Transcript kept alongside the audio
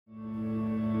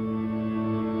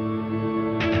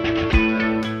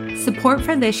Support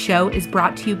for this show is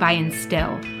brought to you by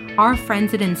Instill. Our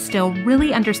friends at Instill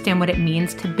really understand what it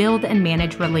means to build and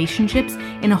manage relationships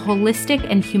in a holistic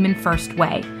and human-first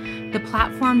way. The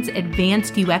platform's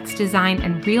advanced UX design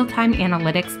and real-time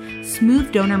analytics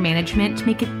smooth donor management to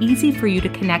make it easy for you to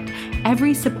connect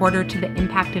every supporter to the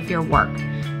impact of your work.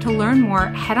 To learn more,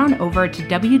 head on over to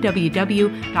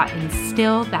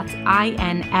www.instill, that's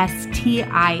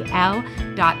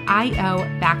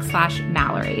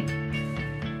instil.io/Mallory.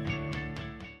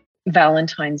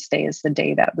 Valentine's Day is the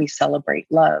day that we celebrate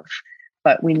love,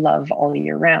 but we love all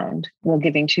year round. Well,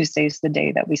 Giving Tuesday is the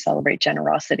day that we celebrate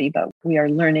generosity, but we are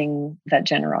learning that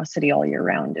generosity all year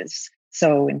round is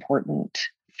so important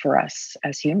for us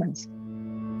as humans.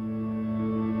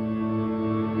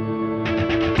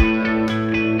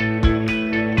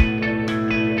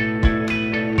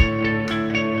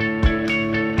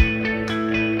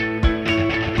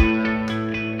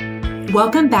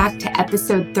 Welcome back to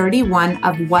episode 31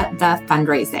 of What the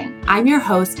Fundraising. I'm your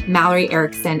host, Mallory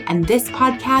Erickson, and this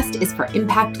podcast is for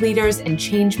impact leaders and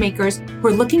change makers who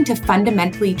are looking to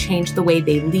fundamentally change the way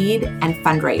they lead and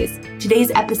fundraise.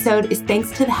 Today's episode is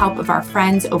thanks to the help of our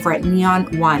friends over at Neon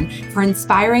One for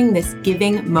inspiring this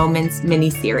Giving Moments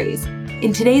mini-series.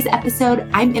 In today's episode,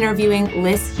 I'm interviewing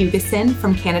Liz Hugeson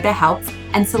from Canada Helps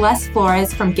and Celeste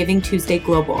Flores from Giving Tuesday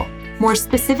Global. More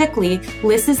specifically,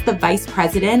 Liz is the Vice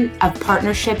President of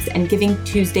Partnerships and Giving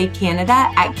Tuesday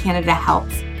Canada at Canada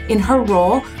Helps. In her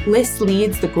role, Liz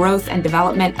leads the growth and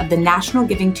development of the National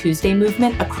Giving Tuesday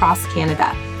movement across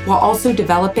Canada, while also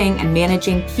developing and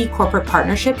managing key corporate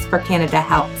partnerships for Canada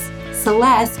Helps.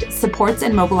 Celeste supports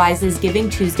and mobilizes Giving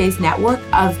Tuesday's network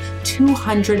of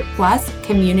 200 plus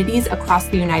communities across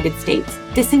the United States.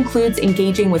 This includes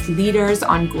engaging with leaders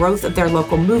on growth of their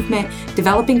local movement,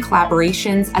 developing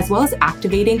collaborations, as well as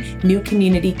activating new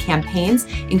community campaigns,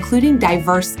 including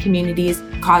diverse communities,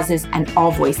 causes, and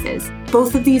all voices.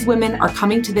 Both of these women are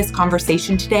coming to this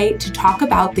conversation today to talk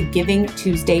about the Giving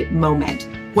Tuesday moment.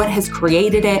 What has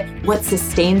created it, what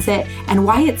sustains it, and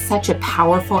why it's such a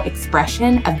powerful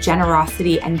expression of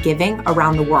generosity and giving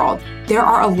around the world. There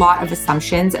are a lot of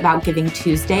assumptions about Giving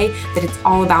Tuesday, that it's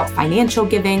all about financial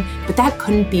giving, but that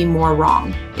couldn't be more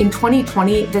wrong. In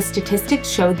 2020, the statistics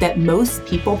showed that most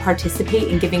people participate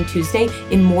in Giving Tuesday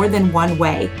in more than one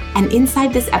way. And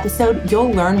inside this episode,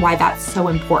 you'll learn why that's so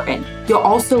important. You'll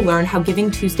also learn how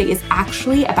Giving Tuesday is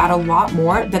actually about a lot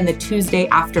more than the Tuesday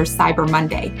after Cyber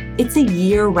Monday. It's a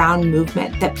year-round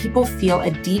movement that people feel a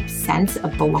deep sense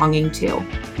of belonging to.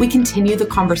 We continue the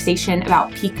conversation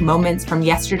about peak moments from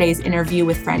yesterday's interview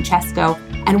with Francesco,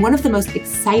 and one of the most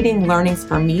exciting learnings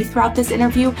for me throughout this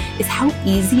interview is how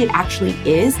easy it actually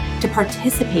is to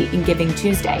participate in Giving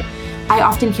Tuesday. I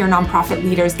often hear nonprofit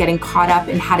leaders getting caught up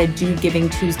in how to do Giving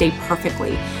Tuesday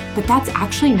perfectly, but that's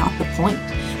actually not the point.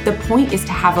 The point is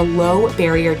to have a low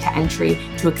barrier to entry,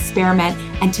 to experiment,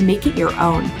 and to make it your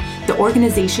own. The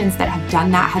organizations that have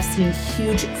done that have seen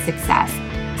huge success.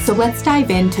 So let's dive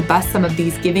in to bust some of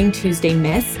these Giving Tuesday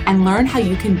myths and learn how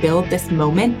you can build this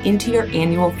moment into your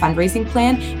annual fundraising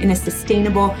plan in a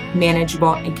sustainable,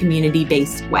 manageable, and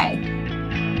community-based way.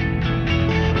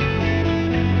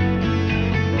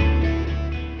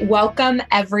 Welcome,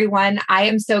 everyone. I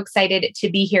am so excited to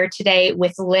be here today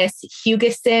with Liz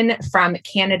Hugeson from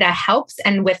Canada Helps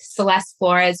and with Celeste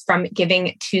Flores from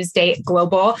Giving Tuesday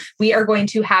Global. We are going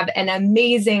to have an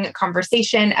amazing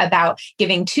conversation about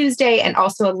Giving Tuesday and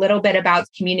also a little bit about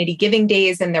community giving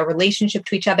days and their relationship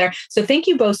to each other. So thank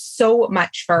you both so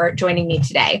much for joining me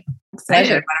today.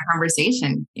 Excited about our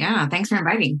conversation. Yeah, thanks for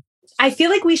inviting. I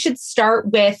feel like we should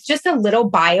start with just a little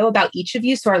bio about each of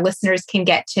you so our listeners can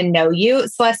get to know you.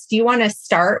 Celeste, do you want to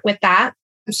start with that?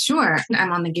 Sure.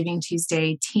 I'm on the Giving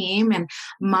Tuesday team, and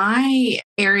my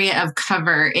area of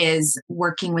cover is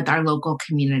working with our local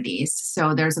communities.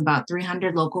 So there's about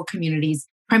 300 local communities.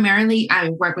 Primarily, I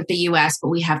work with the US, but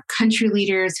we have country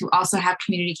leaders who also have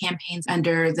community campaigns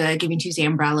under the Giving Tuesday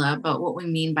umbrella. But what we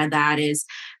mean by that is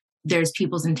there's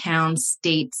peoples in towns,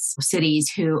 states,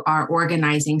 cities who are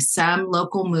organizing some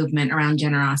local movement around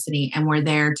generosity, and we're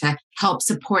there to help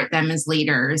support them as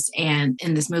leaders and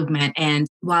in this movement. And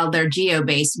while they're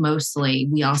geo-based mostly,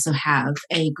 we also have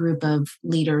a group of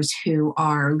leaders who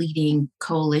are leading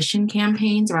coalition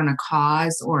campaigns around a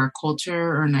cause or a culture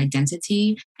or an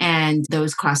identity, and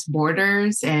those cross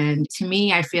borders. And to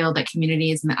me, I feel that community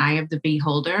is in the eye of the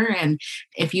beholder. And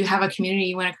if you have a community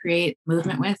you want to create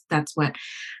movement with, that's what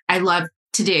I love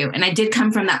to do. And I did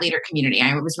come from that leader community.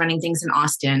 I was running things in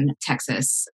Austin,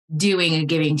 Texas, doing a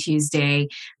Giving Tuesday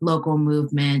local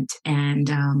movement. And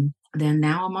then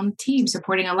now I'm on the team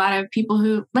supporting a lot of people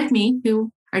who, like me,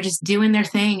 who are just doing their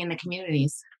thing in the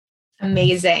communities.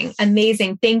 Amazing.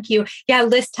 Amazing. Thank you. Yeah,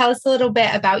 Liz, tell us a little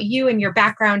bit about you and your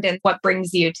background and what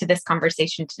brings you to this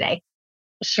conversation today.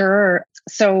 Sure.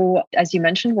 So, as you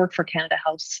mentioned, Work for Canada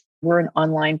Helps. We're an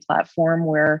online platform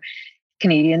where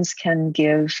Canadians can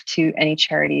give to any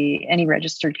charity, any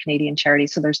registered Canadian charity.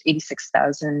 So there's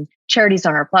 86,000 charities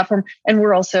on our platform. And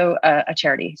we're also a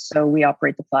charity. So we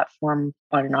operate the platform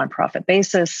on a nonprofit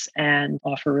basis and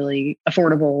offer really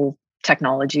affordable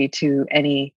technology to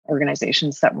any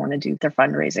organizations that want to do their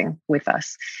fundraising with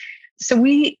us. So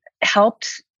we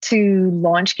helped to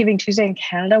launch Giving Tuesday in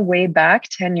Canada way back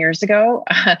 10 years ago.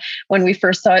 When we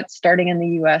first saw it starting in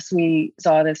the US, we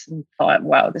saw this and thought,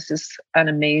 wow, this is an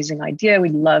amazing idea.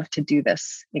 We'd love to do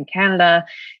this in Canada.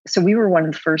 So we were one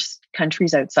of the first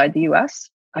countries outside the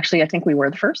US. Actually, I think we were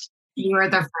the first. You were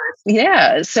the first.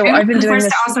 Yeah. So I've been doing this.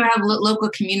 To also have local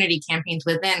community campaigns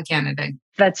within Canada.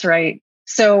 That's right.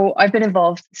 So I've been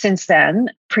involved since then,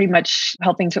 pretty much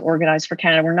helping to organize for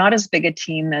Canada. We're not as big a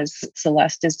team as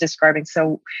Celeste is describing.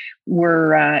 So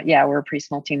we're a pretty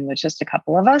small team with just a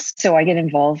couple of us. So I get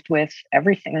involved with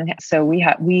everything. So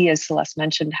we, as Celeste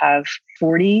mentioned, have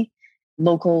 40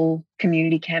 local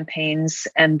community campaigns,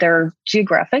 and they're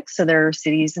geographic. So there are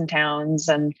cities and towns,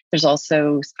 and there's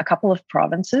also a couple of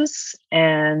provinces,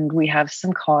 and we have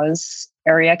some cause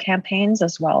area campaigns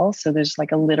as well. So there's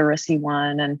like a literacy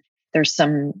one, and there's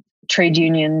some trade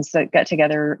unions that get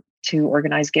together to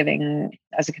organize giving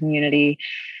as a community.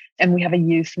 And we have a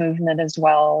youth movement as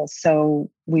well.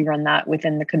 So we run that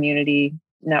within the community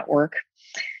network.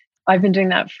 I've been doing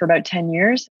that for about 10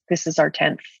 years. This is our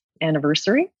 10th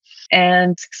anniversary.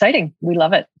 And it's exciting. We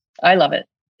love it. I love it.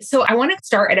 So I want to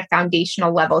start at a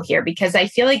foundational level here, because I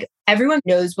feel like everyone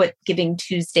knows what Giving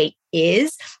Tuesday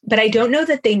is, but I don't know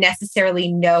that they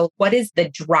necessarily know what is the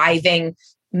driving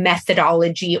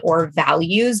methodology or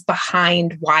values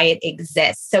behind why it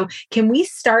exists. So can we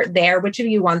start there? Which of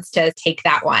you wants to take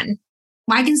that one?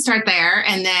 I can start there,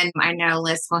 and then I know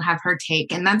Liz will have her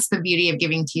take. And that's the beauty of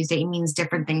Giving Tuesday. It means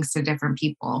different things to different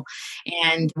people.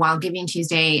 And while Giving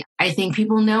Tuesday, I think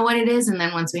people know what it is. And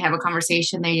then once we have a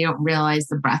conversation, they don't realize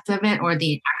the breadth of it or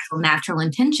the actual natural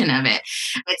intention of it.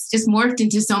 It's just morphed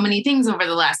into so many things over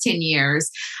the last 10 years.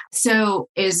 So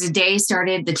is the day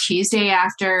started the Tuesday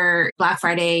after Black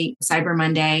Friday, Cyber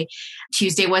Monday.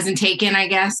 Tuesday wasn't taken, I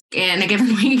guess, in a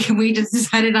given week. We just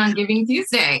decided on Giving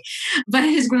Tuesday. But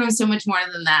it has grown so much more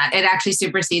than that. It actually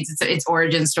supersedes its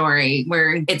origin story,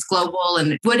 where it's global.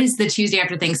 And what is the Tuesday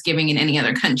after Thanksgiving in any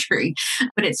other country?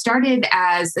 But it started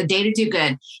as a day to do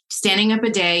good, standing up a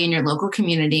day in your local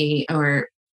community or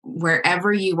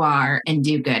wherever you are and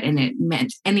do good. And it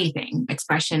meant anything,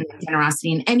 expression,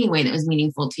 generosity in any way that was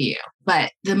meaningful to you.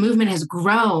 But the movement has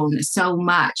grown so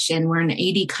much, and we're in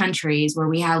 80 countries where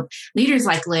we have leaders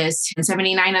like Liz and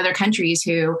 79 other countries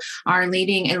who are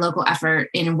leading a local effort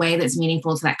in a way that's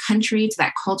meaningful to that country, to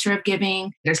that culture of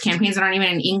giving. There's campaigns that aren't even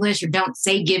in English or don't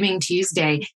say Giving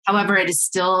Tuesday. However, it is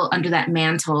still under that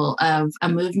mantle of a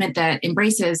movement that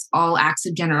embraces all acts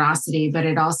of generosity. But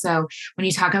it also, when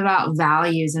you talk about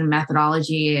values and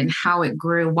methodology and how it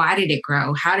grew, why did it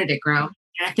grow? How did it grow?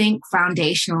 And I think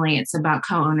foundationally, it's about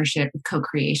co-ownership,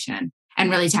 co-creation,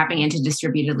 and really tapping into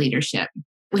distributed leadership.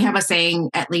 We have a saying,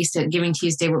 at least at Giving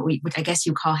Tuesday, which I guess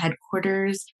you call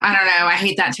headquarters. I don't know. I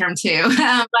hate that term too.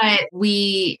 But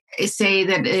we say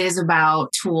that it is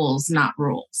about tools, not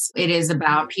rules. It is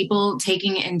about people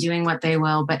taking and doing what they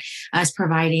will, but us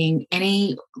providing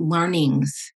any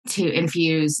learnings to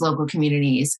infuse local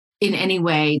communities in any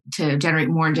way to generate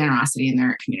more generosity in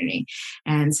their community.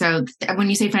 And so when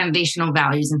you say foundational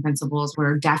values and principles,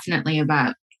 we're definitely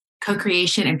about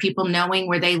co-creation and people knowing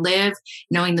where they live,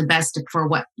 knowing the best for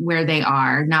where they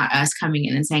are, not us coming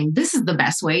in and saying, this is the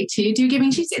best way to do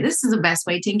Giving Tuesday. This is the best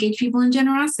way to engage people in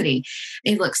generosity.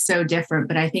 It looks so different,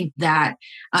 but I think that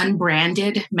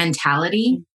unbranded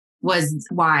mentality was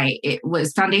why it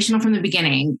was foundational from the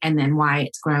beginning, and then why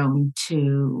it's grown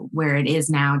to where it is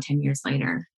now 10 years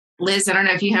later. Liz, I don't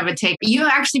know if you have a take. You've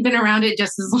actually been around it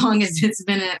just as long as it's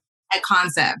been a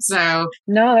concept. So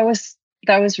no,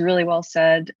 that was really well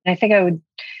said. I think I would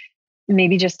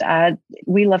maybe just add,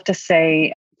 we love to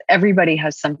say everybody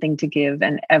has something to give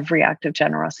and every act of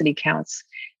generosity counts.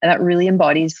 And that really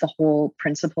embodies the whole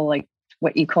principle, like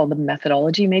what you call the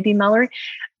methodology, maybe, Mallory.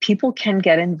 People can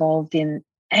get involved in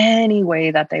any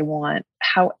way that they want,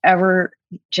 however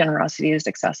generosity is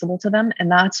accessible to them.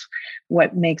 And that's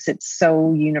what makes it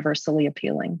so universally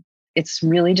appealing. It's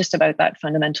really just about that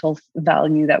fundamental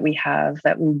value that we have,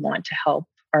 that we want to help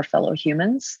our fellow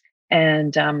humans.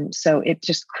 And so it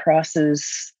just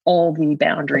crosses all the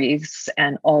boundaries,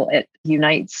 and it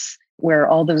unites where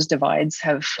all those divides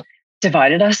have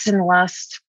divided us in the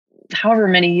last however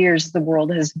many years the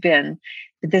world has been.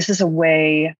 This is a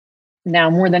way now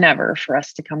more than ever for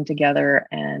us to come together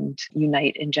and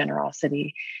unite in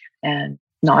generosity and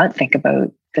not think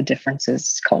about the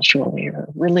differences culturally or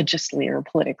religiously or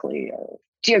politically or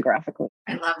geographically.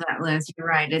 I love that, Liz. You're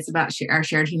right. It's about our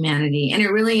shared humanity. And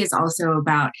it really is also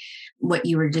about what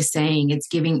you were just saying. It's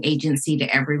giving agency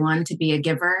to everyone to be a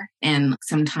giver. And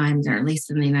sometimes, or at least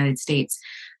in the United States,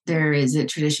 there is a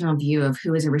traditional view of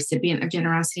who is a recipient of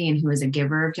generosity and who is a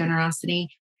giver of generosity.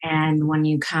 And when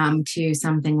you come to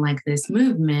something like this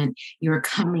movement, you're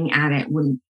coming at it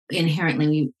when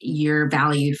inherently you're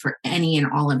valued for any and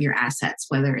all of your assets,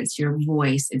 whether it's your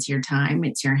voice, it's your time,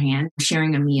 it's your hand,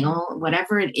 sharing a meal,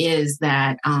 whatever it is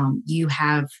that you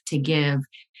have to give,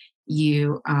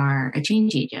 you are a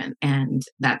change agent. And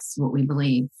that's what we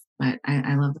believe. But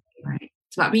I love that, right?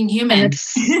 It's about being human. And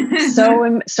it's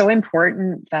so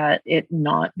important that it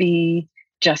not be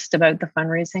just about the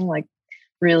fundraising, like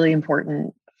really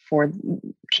important for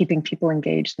keeping people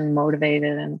engaged and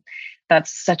motivated. And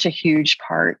that's such a huge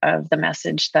part of the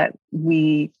message that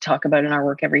we talk about in our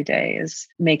work every day, is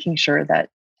making sure that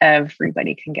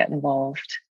everybody can get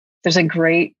involved. There's a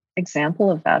great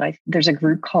example of that. There's a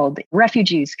group called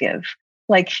Refugees Give.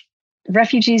 Like,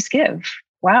 Refugees Give.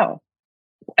 Wow.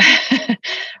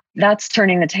 That's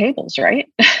turning the tables, right?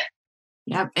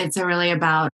 Yep. It's really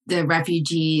about the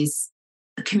refugees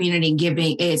community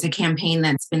giving. It's a campaign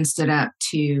that's been stood up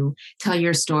to tell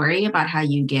your story about how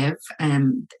you give,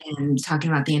 and talking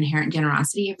about the inherent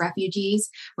generosity of refugees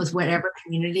with whatever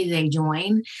community they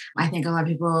join. I think a lot of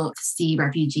people see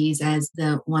refugees as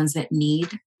the ones that need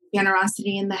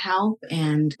generosity and the help,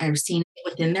 and I've seen it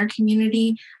within their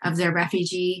community of their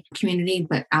refugee community,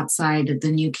 but outside of the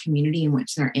new community in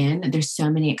which they're in, there's so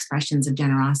many expressions of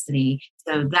generosity.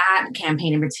 So that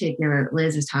campaign in particular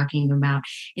Liz is talking about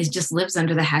is just lives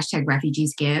under the hashtag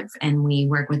Refugees Give, and we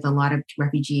work with a lot of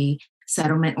refugee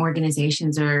settlement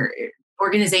organizations or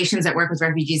organizations that work with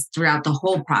refugees throughout the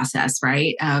whole process,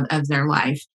 right, of their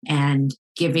life, and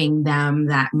giving them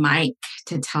that mic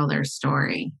to tell their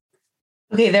story.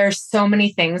 Okay, there are so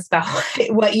many things about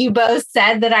what you both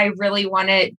said that I really want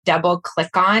to double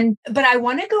click on. But I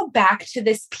want to go back to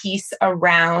this piece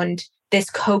around this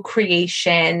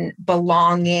co-creation,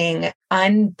 belonging,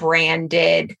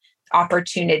 unbranded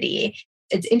opportunity.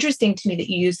 It's interesting to me that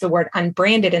you use the word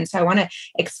unbranded. And so I want to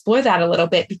explore that a little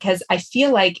bit, because I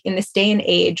feel like in this day and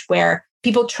age where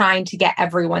people trying to get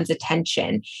everyone's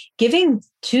attention, Giving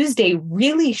Tuesday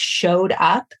really showed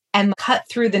up and cut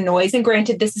through the noise. And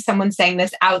granted, this is someone saying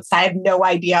this outside. I have no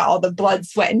idea all the blood,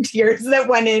 sweat, and tears that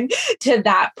went into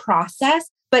that process.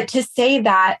 But to say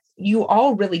that you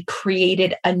all really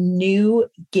created a new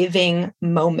giving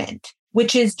moment,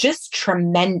 which is just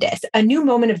tremendous. A new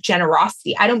moment of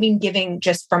generosity. I don't mean giving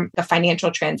just from the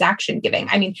financial transaction giving.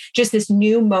 I mean, just this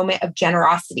new moment of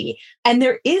generosity. And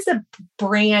there is a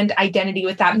brand identity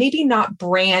with that. Maybe not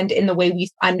brand in the way we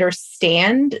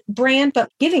understand brand,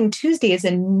 but Giving Tuesday is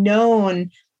a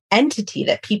known entity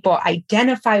that people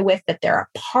identify with, that they're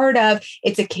a part of.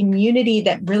 It's a community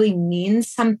that really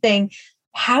means something.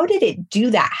 How did it do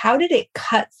that? How did it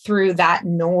cut through that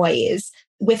noise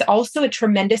with also a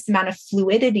tremendous amount of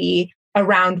fluidity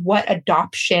around what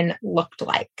adoption looked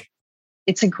like?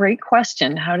 It's a great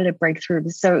question. How did it break through?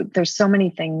 So there's so many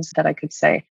things that I could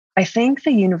say. I think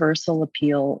the universal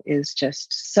appeal is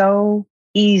just so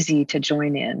easy to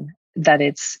join in that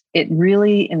it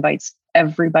really invites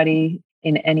everybody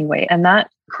in any way. And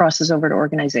that crosses over to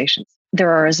organizations.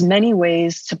 There are as many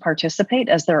ways to participate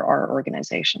as there are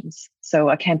organizations. So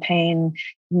a campaign,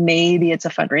 maybe it's a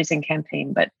fundraising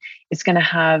campaign, but it's going to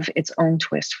have its own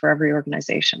twist for every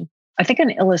organization. I think an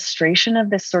illustration of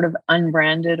this sort of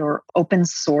unbranded or open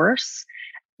source,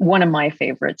 one of my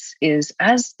favorites, is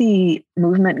as the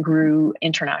movement grew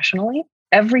internationally,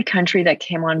 every country that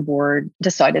came on board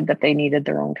decided that they needed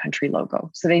their own country logo.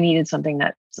 So they needed something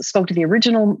that spoke to the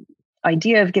original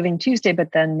idea of Giving Tuesday,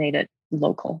 but then made it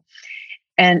local.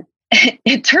 And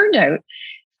it turned out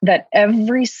that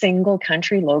every single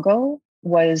country logo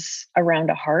was around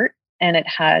a heart, and it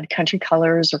had country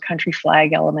colors or country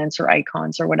flag elements or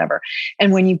icons or whatever.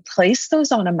 And when you place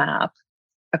those on a map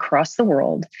across the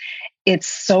world, it's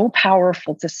so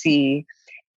powerful to see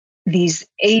these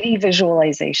 80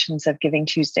 visualizations of Giving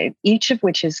Tuesday, each of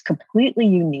which is completely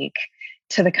unique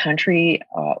to the country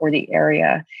or the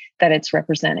area that it's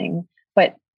representing.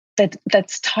 But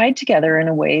that's tied together in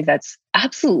a way that's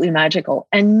absolutely magical.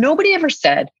 And nobody ever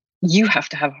said, you have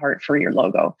to have heart for your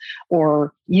logo,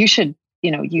 or you should,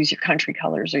 use your country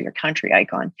colors or your country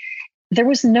icon. There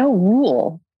was no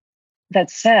rule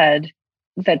that said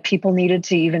that people needed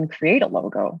to even create a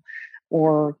logo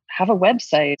or have a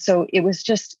website. So it was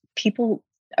just people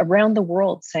around the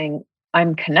world saying,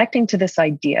 I'm connecting to this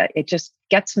idea. It just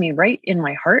gets me right in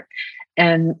my heart.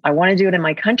 And I want to do it in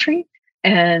my country.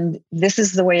 And this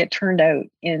is the way it turned out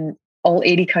in all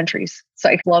 80 countries. So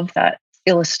I love that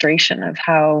illustration of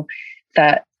how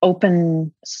that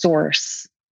open source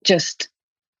just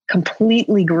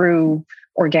completely grew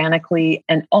organically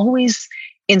and always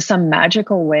in some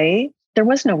magical way. There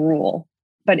was no rule,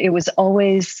 but it was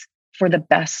always for the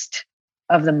best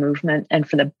of the movement and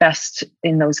for the best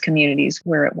in those communities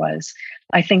where it was.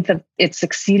 I think that it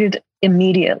succeeded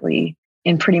immediately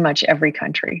in pretty much every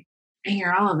country. I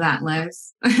hear all of that,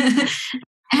 Liz.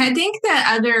 I think the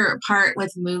other part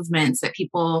with movements that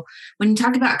people, when you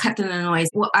talk about cut through the noise,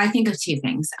 well, I think of two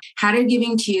things. How did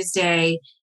Giving Tuesday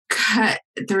cut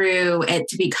through it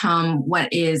to become what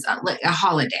is a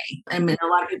holiday in a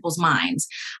lot of people's minds,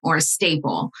 or a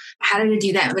staple? How did it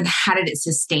do that? And how did it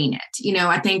sustain it?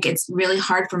 I think it's really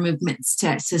hard for movements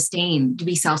to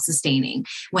be self-sustaining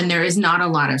when there is not a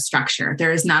lot of structure.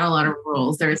 There is not a lot of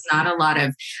rules. There is not a lot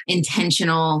of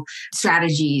intentional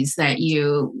strategies that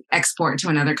you export to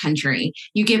another country.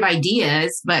 You give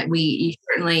ideas, but you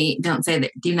certainly don't say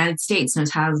that the United States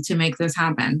knows how to make this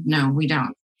happen. No, we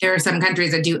don't. There are some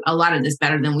countries that do a lot of this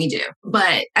better than we do.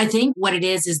 But I think what it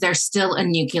is there's still a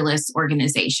nucleus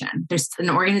organization. There's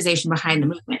an organization behind the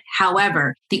movement.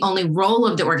 However, the only role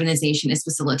of the organization is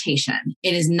facilitation.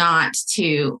 It is not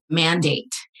to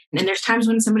mandate. And there's times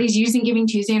when somebody's using Giving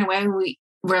Tuesday in a way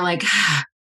we're like,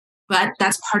 but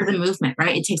that's part of the movement,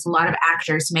 right? It takes a lot of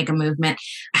actors to make a movement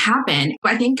happen.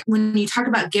 I think when you talk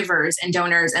about givers and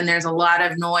donors, and there's a lot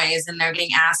of noise and they're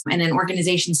getting asked, and in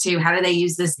organizations too, how do they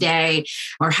use this day?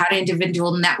 Or how do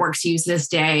individual networks use this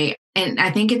day? And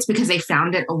I think it's because they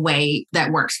found it a way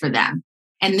that works for them.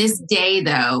 And this day,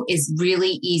 though, is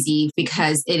really easy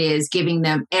because it is giving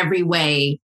them every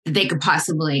way that they could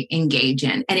possibly engage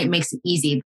in. And it makes it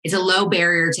easy. It's a low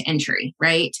barrier to entry,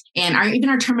 right? And even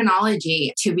our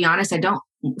terminology, to be honest, I don't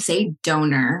say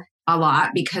donor a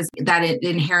lot because that it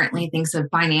inherently thinks of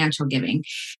financial giving.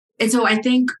 And so I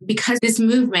think because this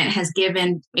movement has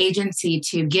given agency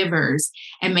to givers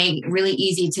and made it really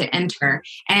easy to enter,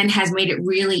 and has made it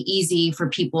really easy for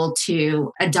people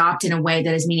to adopt in a way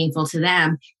that is meaningful to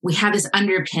them, we have this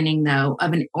underpinning, though,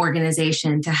 of an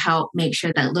organization to help make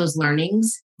sure that those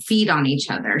learnings feed on each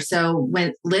other. So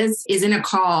when Liz is in a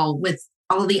call with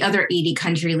all of the other 80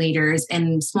 country leaders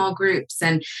and small groups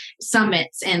and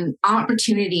summits and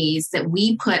opportunities that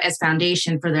we put as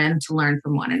foundation for them to learn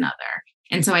from one another.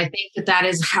 And so I think that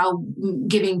is how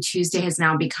Giving Tuesday has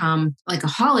now become like a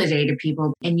holiday to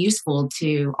people and useful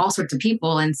to all sorts of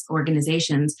people and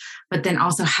organizations, but then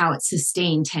also how it's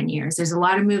sustained 10 years. There's a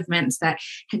lot of movements that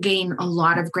gain a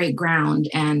lot of great ground.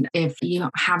 And if you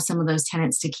don't have some of those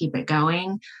tenets to keep it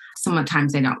going,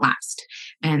 sometimes they don't last.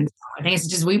 And I think it's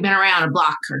just we've been around a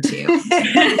block or two.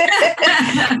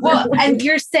 Well, and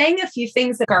you're saying a few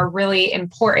things that are really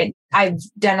important. I've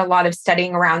done a lot of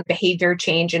studying around behavior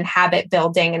change and habit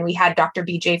building, and we had Dr.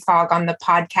 BJ Fogg on the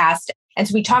podcast. And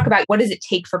so we talk about what does it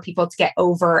take for people to get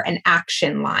over an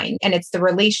action line? And it's the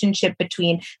relationship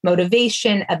between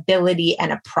motivation, ability,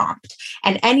 and a prompt.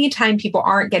 And anytime people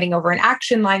aren't getting over an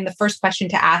action line, the first question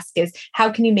to ask is, how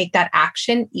can you make that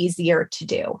action easier to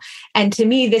do? And to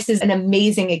me, this is an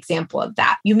amazing example of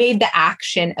that. You made the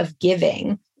action of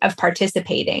giving, of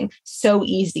participating, so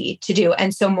easy to do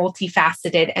and so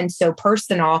multifaceted and so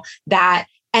personal that,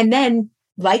 and then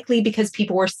likely because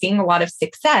people were seeing a lot of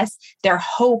success, their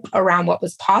hope around what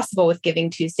was possible with Giving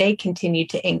Tuesday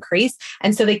continued to increase.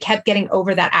 And so they kept getting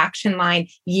over that action line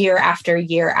year after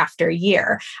year after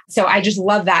year. So I just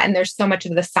love that. And there's so much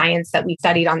of the science that we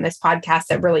studied on this podcast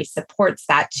that really supports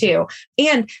that too.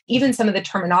 And even some of the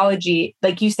terminology,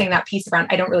 like you saying that piece around,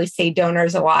 I don't really say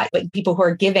donors a lot, but people who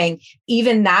are giving,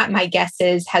 even that, my guess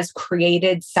is, has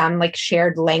created some like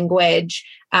shared language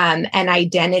and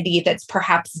identity that's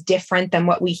perhaps different than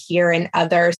what we hear in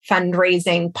other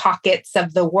fundraising pockets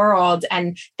of the world.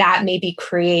 And that maybe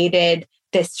created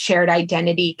this shared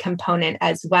identity component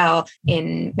as well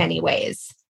in many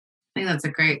ways. I think that's a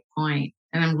great point.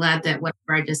 And I'm glad that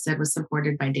whatever I just said was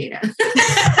supported by data.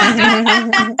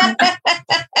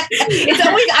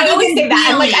 I always say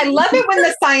that. I love it when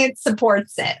the science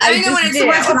supports it.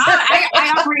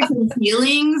 I operate from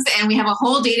feelings, and we have a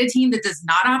whole data team that does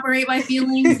not operate by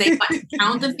feelings. They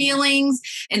count the feelings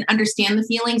and understand the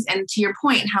feelings. And to your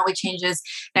point, how it changes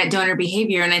that donor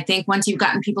behavior. And I think once you've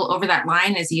gotten people over that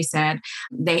line, as you said,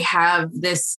 they have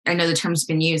this, I know the term's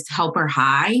been used, helper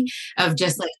high, of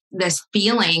just like this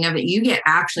feeling of it, you get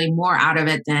actually more out of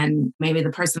it than maybe the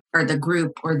person or the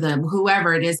group or the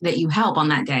whoever it is that you help on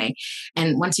that day.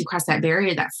 And once you cross that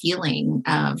barrier, that feeling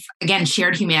of, again,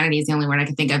 shared humanity is the only word I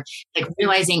can think of, like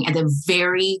realizing at the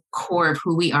very core of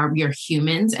who we are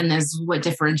humans. And that's what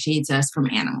differentiates us from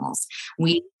animals.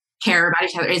 We care about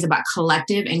each other. Is about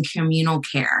collective and communal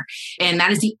care. And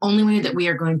that is the only way that we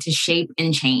are going to shape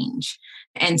and change.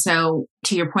 And so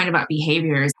to your point about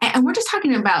behaviors, and we're just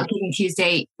talking about Giving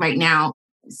Tuesday right now.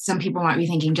 Some people might be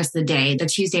thinking just the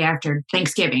Tuesday after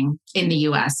Thanksgiving in the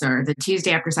US or the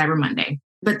Tuesday after Cyber Monday.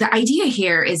 But the idea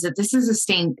here is that this is a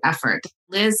sustained effort.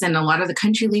 Liz and a lot of the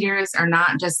country leaders are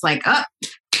not just like, oh,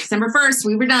 December 1st,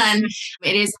 we were done.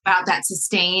 It is about that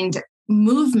sustained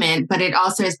movement, but it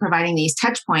also is providing these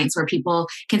touch points where people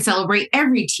can celebrate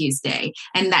every Tuesday,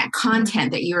 and that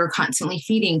content that you're constantly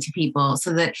feeding to people,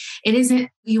 so that it isn't,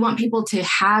 you want people to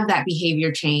have that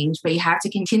behavior change, but you have to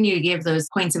continue to give those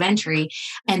points of entry,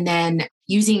 and then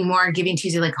using more Giving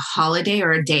Tuesday like a holiday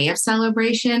or a day of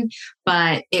celebration.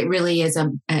 But it really is a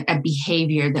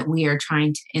behavior that we are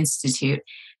trying to institute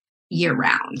year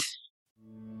round.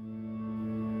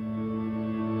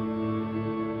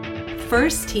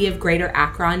 First Tee of Greater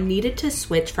Akron needed to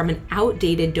switch from an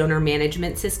outdated donor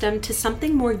management system to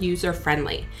something more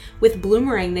user-friendly. With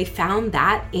Bloomerang, they found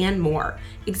that and more.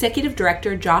 Executive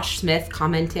Director Josh Smith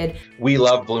commented, "We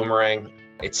love Bloomerang.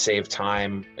 It's saved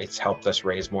time. It's helped us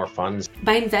raise more funds."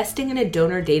 By investing in a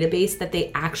donor database that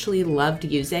they actually loved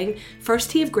using, First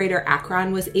Tee of Greater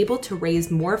Akron was able to raise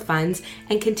more funds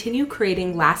and continue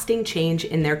creating lasting change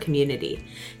in their community.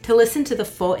 To listen to the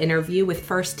full interview with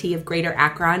First Tee of Greater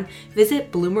Akron,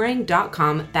 visit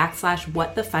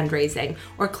bloomerang.com/whatthefundraising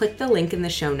or click the link in the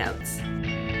show notes.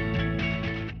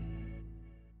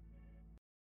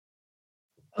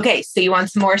 Okay, so you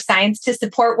want some more science to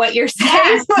support what you're saying?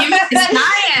 Yes, give me the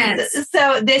science.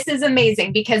 So this is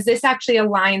amazing because this actually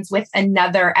aligns with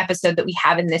another episode that we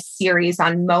have in this series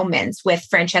on moments with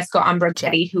Francesco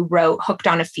Ambrogetti, who wrote Hooked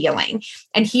on a Feeling.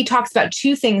 And he talks about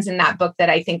two things in that book that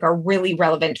I think are really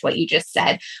relevant to what you just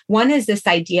said. One is this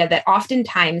idea that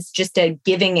oftentimes just a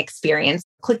giving experience,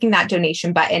 clicking that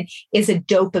donation button, is a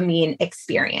dopamine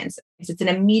experience. It's an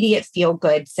immediate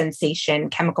feel-good sensation,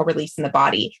 chemical release in the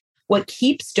body. What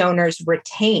keeps donors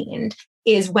retained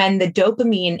is when the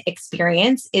dopamine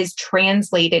experience is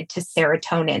translated to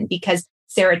serotonin, because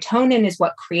serotonin is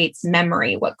what creates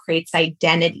memory, what creates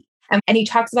identity. And he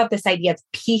talks about this idea of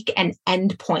peak and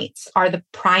end points are the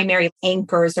primary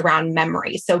anchors around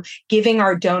memory. So giving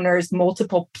our donors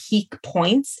multiple peak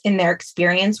points in their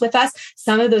experience with us.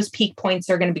 Some of those peak points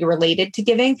are going to be related to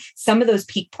giving. Some of those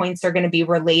peak points are going to be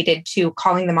related to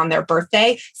calling them on their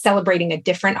birthday, celebrating a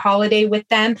different holiday with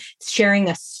them, sharing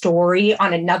a story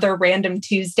on another random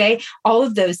Tuesday. All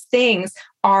of those things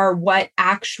are what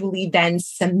actually then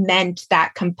cement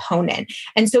that component.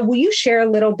 And so will you share a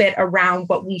little bit around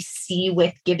what we see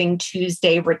with Giving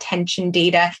Tuesday retention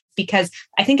data? Because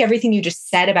I think everything you just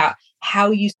said about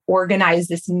how you organize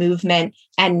this movement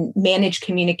and manage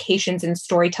communications and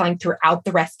storytelling throughout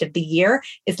the rest of the year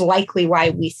is likely why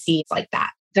we see it like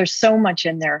that. There's so much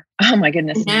in there. Oh my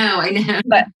goodness. I know.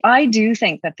 But I do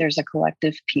think that there's a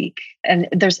collective peak. And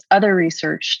there's other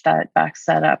research that backs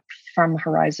that up from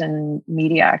Horizon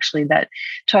Media, actually, that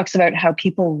talks about how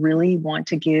people really want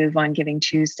to give on Giving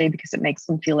Tuesday because it makes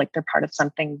them feel like they're part of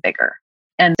something bigger.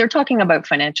 And they're talking about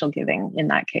financial giving in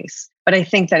that case. But I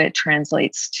think that it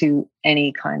translates to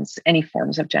any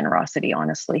forms of generosity,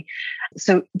 honestly.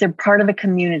 So they're part of a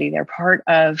community. They're part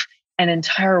of an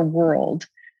entire world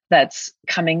that's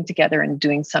coming together and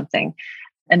doing something.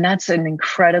 And that's an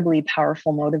incredibly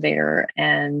powerful motivator,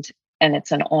 and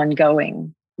it's an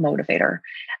ongoing motivator.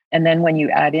 And then when you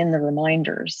add in the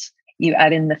reminders, you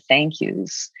add in the thank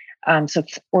yous. So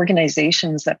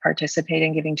organizations that participate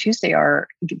in Giving Tuesday are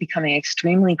becoming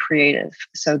extremely creative.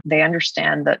 So they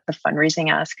understand that the fundraising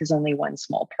ask is only one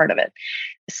small part of it.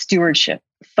 Stewardship,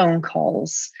 phone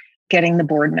calls, getting the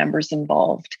board members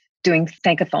involved, doing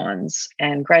thankathons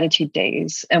and gratitude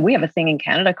days. And we have a thing in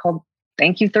Canada called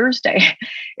Thank You Thursday.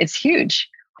 It's huge.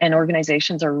 And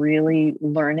organizations are really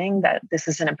learning that this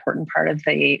is an important part of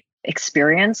the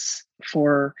experience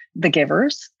for the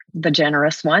givers, the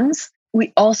generous ones.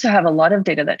 We also have a lot of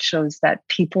data that shows that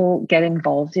people get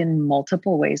involved in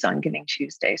multiple ways on Giving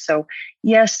Tuesday. So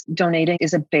yes, donating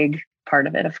is a big part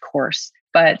of it, of course,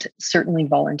 but certainly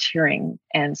volunteering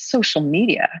and social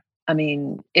media. I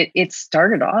mean, it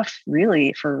started off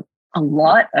really for A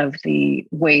lot of the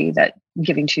way that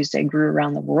Giving Tuesday grew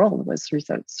around the world was through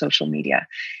social media.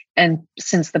 And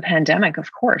since the pandemic,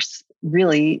 of course,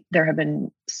 really, there have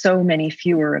been so many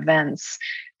fewer events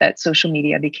that social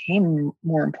media became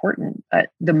more important. But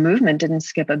the movement didn't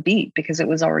skip a beat because it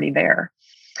was already there.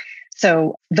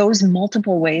 So those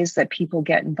multiple ways that people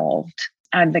get involved,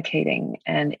 advocating,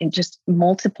 and in just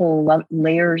multiple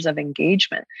layers of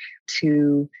engagement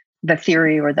to the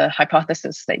theory or the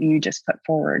hypothesis that you just put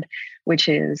forward, which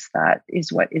is that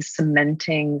is what is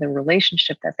cementing the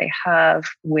relationship that they have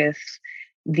with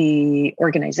the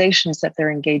organizations that they're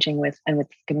engaging with and with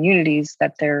the communities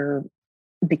that they're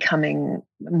becoming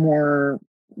more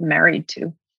married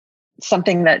to.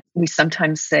 Something that we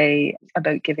sometimes say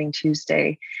about Giving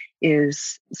Tuesday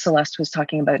is, Celeste was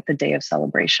talking about the day of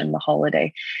celebration, the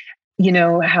holiday. You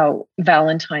know how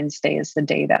Valentine's Day is the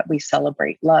day that we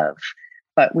celebrate love,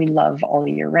 but we love all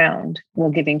year round. Well,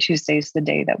 Giving Tuesday is the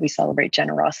day that we celebrate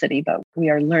generosity, but we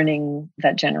are learning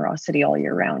that generosity all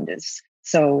year round is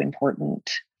so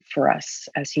important for us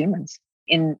as humans.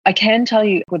 I can tell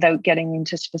you, without getting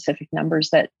into specific numbers,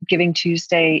 that Giving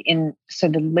Tuesday so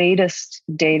the latest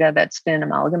data that's been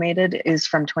amalgamated is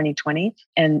from 2020.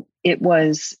 And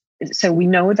so we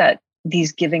know that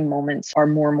these giving moments are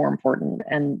more and more important.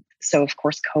 And so, of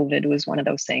course, COVID was one of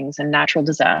those things, and natural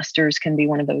disasters can be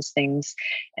one of those things.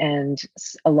 And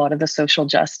a lot of the social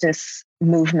justice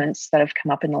movements that have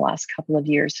come up in the last couple of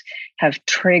years have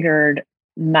triggered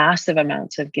massive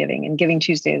amounts of giving, and Giving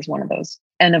Tuesday is one of those.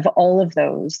 And of all of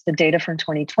those, the data from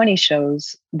 2020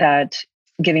 shows that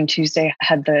Giving Tuesday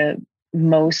had the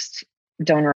most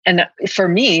donor. And for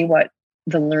me, what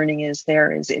the learning is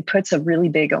there is it puts a really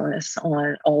big onus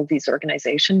on all of these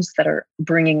organizations that are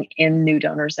bringing in new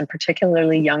donors, and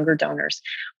particularly younger donors.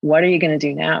 What are you going to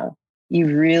do now?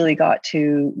 You've really got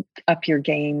to up your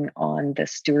game on the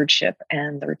stewardship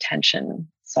and the retention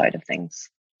side of things.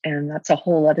 And that's a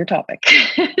whole other topic.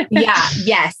 Yeah,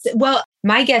 yes. Well,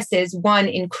 my guess is, one,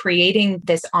 in creating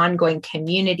this ongoing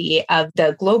community of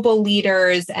the global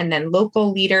leaders and then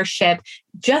local leadership,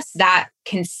 just that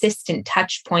consistent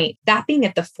touch point, that being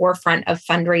at the forefront of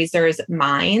fundraisers'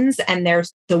 minds and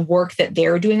there's the work that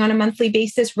they're doing on a monthly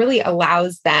basis really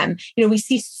allows them, we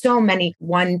see so many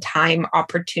one-time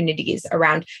opportunities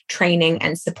around training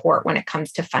and support when it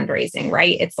comes to fundraising,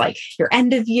 right? It's like your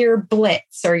end of year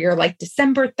blitz or your like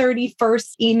December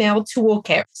 31st email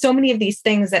toolkit. So many of these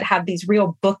things that have these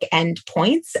real bookend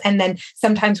points. And then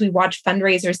sometimes we watch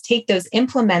fundraisers take those,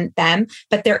 implement them,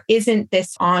 but there isn't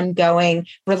this ongoing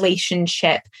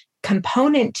relationship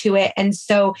component to it. And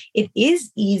so it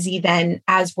is easy then,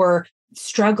 as we're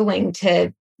struggling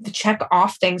to check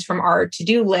off things from our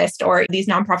to-do list, or these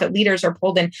nonprofit leaders are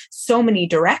pulled in so many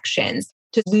directions,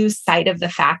 to lose sight of the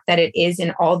fact that it is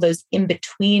in all those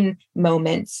in-between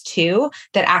moments too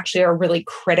that actually are really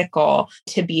critical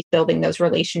to be building those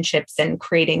relationships and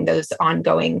creating those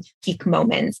ongoing peak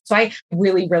moments. So I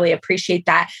really, really appreciate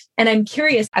that. And I'm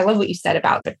curious, I love what you said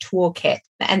about the toolkit,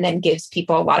 and then gives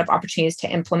people a lot of opportunities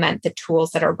to implement the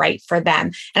tools that are right for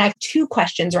them. And I have two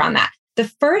questions around that. The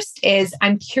first is,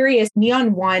 I'm curious,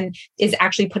 Neon One is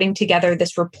actually putting together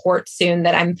this report soon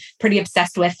that I'm pretty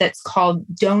obsessed with that's called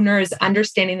Donors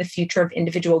Understanding the Future of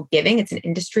Individual Giving. It's an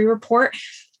industry report.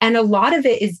 And a lot of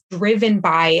it is driven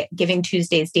by Giving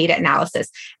Tuesday's data analysis.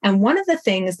 And one of the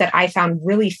things that I found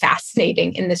really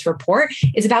fascinating in this report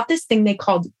is about this thing they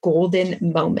called golden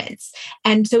moments.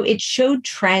 And so it showed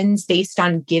trends based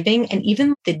on giving and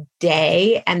even the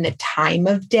day and the time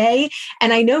of day.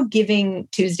 And I know Giving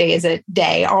Tuesday is a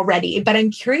day already, but I'm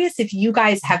curious if you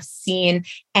guys have seen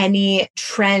any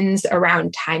trends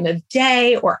around time of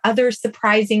day or other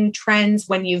surprising trends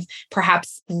when you've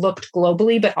perhaps looked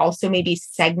globally, but also maybe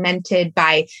segmented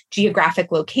by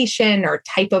geographic location or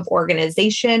type of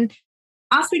organization.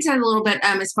 I'll speak to that a little bit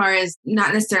as far as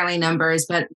not necessarily numbers,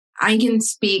 but I can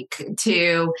speak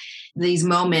to these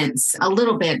moments a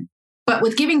little bit. But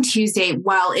with Giving Tuesday,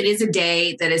 while it is a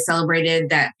day that is celebrated,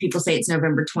 that people say it's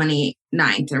November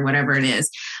 29th or whatever it is,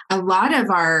 a lot of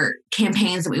our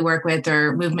campaigns that we work with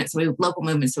or local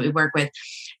movements that we work with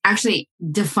actually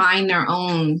define their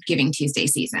own Giving Tuesday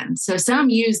season. So some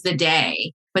use the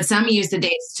day, but some use the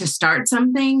days to start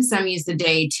something. Some use the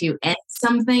day to end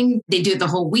something. They do it the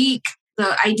whole week.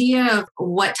 The idea of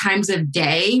what times of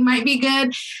day might be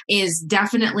good is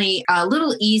definitely a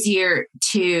little easier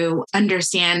to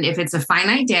understand if it's a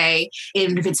finite day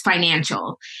and if it's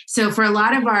financial. So for a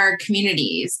lot of our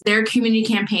communities, their community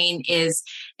campaign is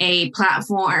a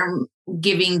platform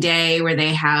giving day where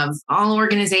they have all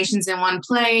organizations in one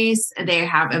place. They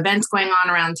have events going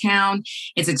on around town.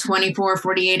 It's a 24,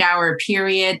 48-hour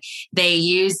period. They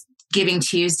use Giving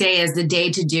Tuesday as the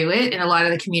day to do it in a lot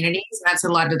of the communities. That's a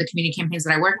lot of the community campaigns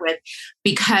that I work with,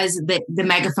 because the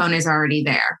megaphone is already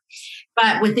there.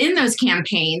 But within those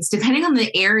campaigns, depending on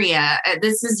the area,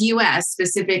 this is US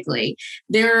specifically,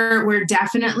 there were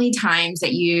definitely times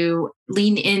that you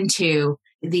lean into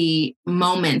the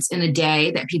moments in a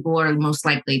day that people are most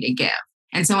likely to give.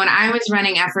 And so when I was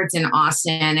running efforts in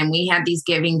Austin and we had these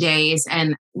giving days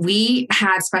and we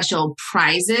had special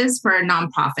prizes for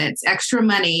nonprofits, extra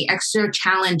money, extra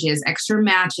challenges, extra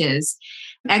matches,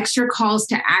 extra calls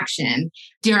to action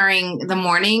during the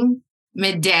morning,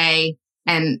 midday,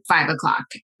 and 5 o'clock.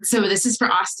 So this is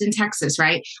for Austin, Texas,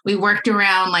 right? We worked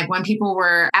around like when people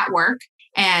were at work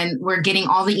and we're getting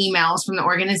all the emails from the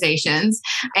organizations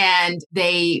and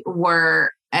they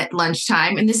were at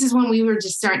lunchtime. And this is when we were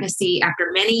just starting to see, after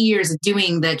many years of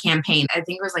doing the campaign, I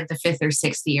think it was like the 5th or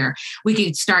 6th year, we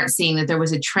could start seeing that there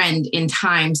was a trend in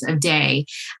times of day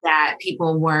that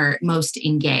people were most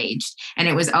engaged. And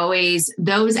it was always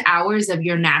those hours of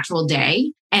your natural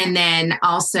day. And then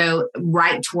also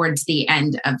right towards the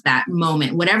end of that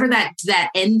moment, whatever that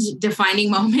end defining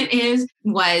moment is,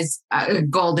 was a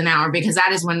golden hour, because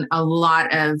that is when a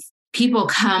lot of people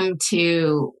come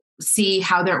to see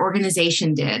how their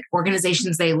organization did,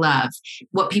 organizations they love,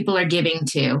 what people are giving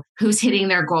to, who's hitting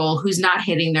their goal, who's not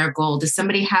hitting their goal. Does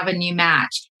somebody have a new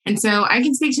match? And so I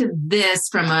can speak to this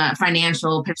from a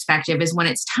financial perspective, is when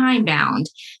it's time bound,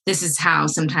 this is how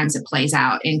sometimes it plays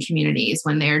out in communities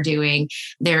when they're doing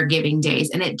their giving days.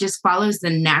 And it just follows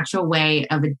the natural way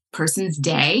of a person's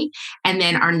day and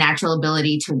then our natural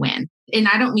ability to win. And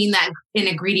I don't mean that in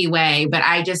a greedy way, but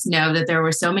I just know that there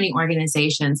were so many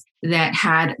organizations that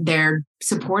had their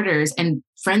supporters and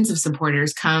friends of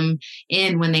supporters come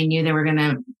in when they knew they were going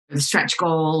to stretch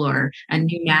goal or a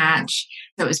new match.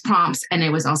 So it was prompts, and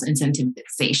it was also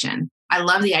incentivization. I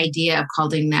love the idea of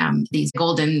calling them these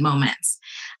golden moments,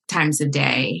 times of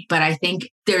day. But I think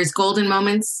there's golden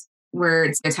moments where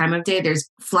it's a time of day. There's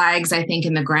flags, I think,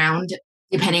 in the ground,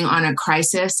 depending on a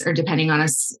crisis or depending on a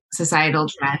societal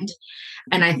trend.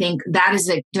 And I think that is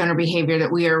a donor behavior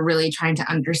that we are really trying to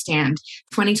understand.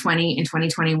 2020 and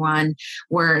 2021,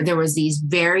 where there was these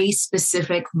very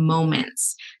specific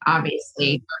moments,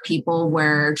 obviously, where people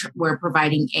were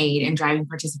providing aid and driving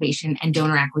participation and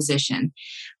donor acquisition.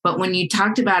 But when you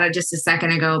talked about it just a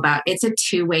second ago about it's a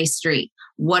two-way street.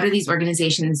 What are these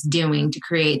organizations doing to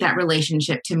create that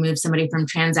relationship to move somebody from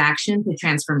transaction to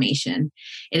transformation?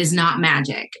 It is not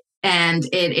magic. And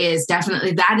it is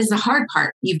definitely, that is the hard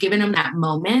part. You've given them that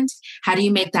moment. How do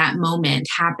you make that moment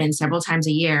happen several times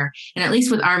a year? And at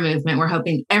least with our movement, we're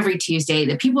hoping every Tuesday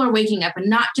that people are waking up and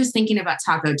not just thinking about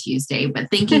Taco Tuesday, but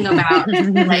thinking about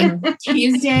like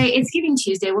Tuesday, it's Giving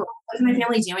Tuesday. What is my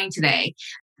family doing today?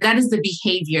 That is the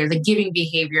behavior, the giving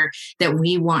behavior that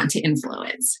we want to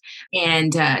influence.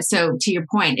 And so to your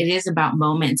point, it is about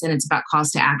moments and it's about calls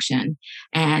to action,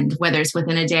 and whether it's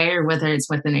within a day or whether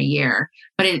it's within a year.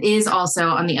 But it is also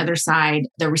on the other side,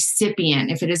 the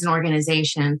recipient, if it is an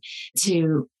organization,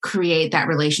 to create that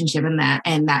relationship and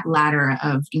that ladder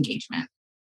of engagement.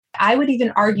 I would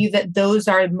even argue that those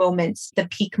are moments. The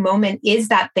peak moment is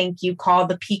that thank you call.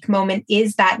 The peak moment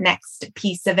is that next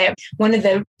piece of it. One of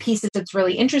the pieces that's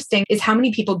really interesting is how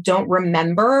many people don't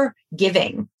remember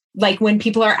giving. Like when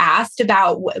people are asked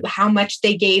about how much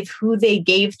they gave, who they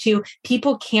gave to,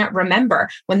 people can't remember.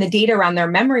 When the data around their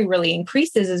memory really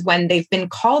increases is when they've been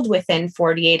called within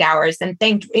 48 hours and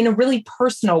thanked in a really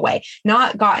personal way,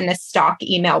 not gotten a stock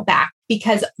email back.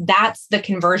 Because that's the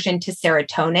conversion to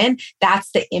serotonin.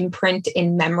 That's the imprint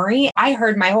in memory. I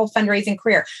heard my whole fundraising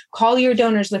career, call your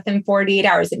donors within 48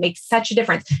 hours. It makes such a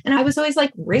difference. And I was always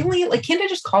like, really? Like, can't I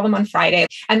just call them on Friday?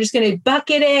 I'm just going to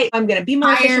bucket it. I'm going to be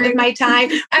more efficient with my time.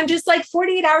 I'm just like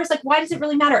 48 hours. Like, why does it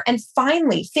really matter? And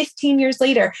finally, 15 years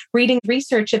later, reading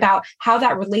research about how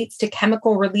that relates to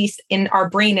chemical release in our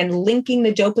brain and linking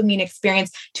the dopamine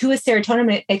experience to a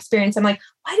serotonin experience, I'm like,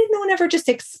 why did no one ever just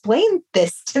explain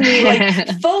this to me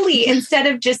like fully instead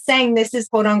of just saying this is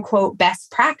quote unquote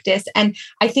best practice? And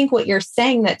I think what you're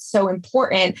saying that's so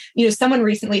important, someone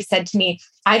recently said to me,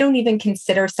 I don't even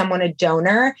consider someone a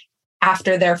donor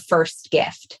after their first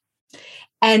gift.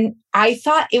 And I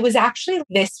thought it was actually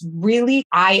this really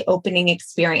eye-opening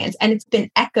experience. And it's been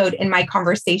echoed in my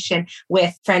conversation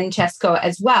with Francesco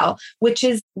as well, which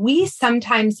is we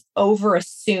sometimes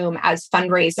overassume as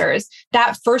fundraisers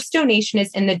that first donation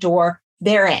is in the door,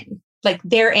 they're in. Like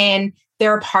they're in,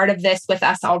 they're a part of this with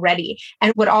us already.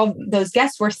 And what all those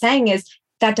guests were saying is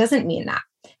that doesn't mean that.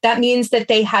 That means that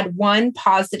they had one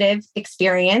positive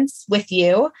experience with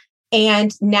you.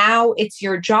 And now it's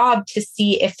your job to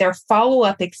see if their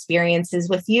follow-up experiences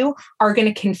with you are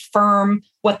going to confirm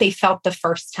what they felt the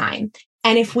first time.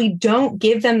 And if we don't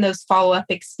give them those follow-up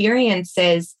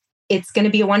experiences, it's going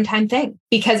to be a one-time thing.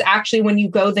 Because actually, when you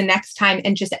go the next time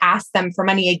and just ask them for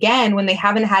money again, when they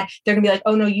haven't had, they're going to be like,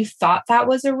 oh no, you thought that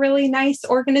was a really nice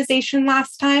organization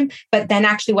last time. But then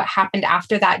actually what happened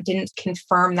after that didn't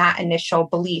confirm that initial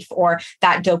belief or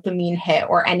that dopamine hit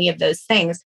or any of those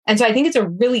things. And so I think it's a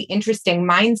really interesting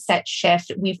mindset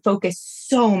shift. We focus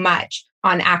so much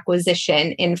on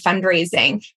acquisition in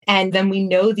fundraising. And then we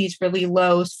know these really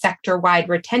low sector-wide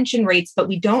retention rates, but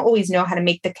we don't always know how to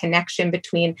make the connection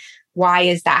between why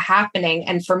is that happening.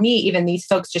 And for me, even these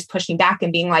folks just pushing back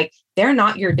and being like, they're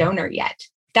not your donor yet.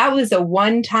 That was a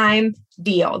one-time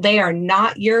deal. They are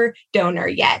not your donor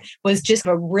yet, was just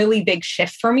a really big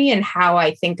shift for me in how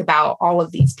I think about all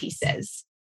of these pieces.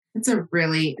 That's a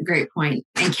really great point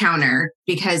and counter,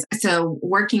 because so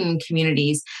working in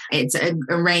communities, it's a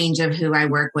range of who I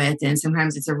work with. And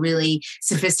sometimes it's a really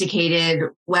sophisticated,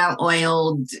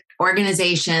 well-oiled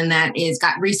organization that is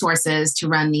got resources to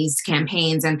run these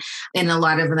campaigns. And a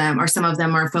lot of them, or some of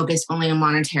them, are focused only on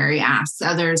monetary asks.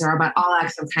 Others are about all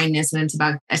acts of kindness. And it's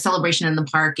about a celebration in the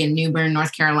park in New Bern,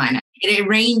 North Carolina. It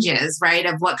ranges, right,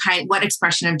 of what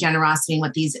expression of generosity and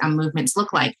what these movements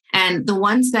look like. And the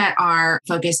ones that are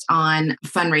focused on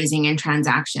fundraising and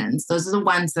transactions, those are the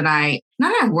ones that I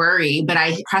worry, but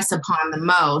I press upon the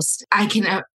most. I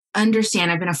can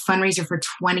understand. I've been a fundraiser for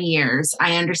 20 years.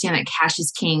 I understand that cash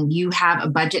is king. You have a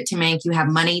budget to make. You have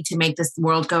money to make this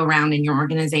world go around in your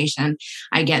organization.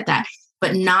 I get that.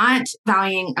 But not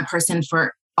valuing a person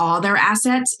for all their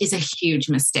assets is a huge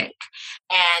mistake.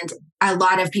 And a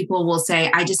lot of people will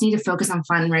say, I just need to focus on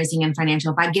fundraising and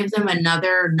financial. If I give them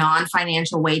another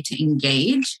non-financial way to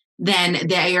engage, then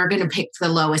they are going to pick the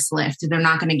lowest lift. They're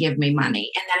not going to give me money.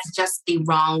 And that's just the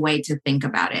wrong way to think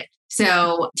about it.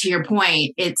 So to your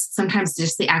point, it's sometimes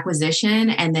just the acquisition.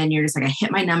 And then you're just like, I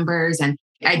hit my numbers and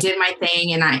I did my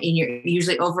thing, and you're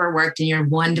usually overworked and you're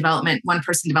one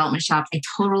person development shop. I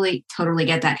totally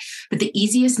get that. But the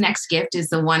easiest next gift is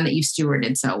the one that you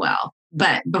stewarded so well.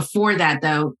 But before that,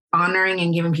 though, honoring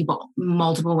and giving people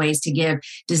multiple ways to give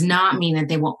does not mean that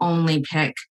they will only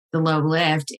pick the low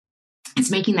lift.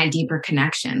 It's making that deeper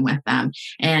connection with them.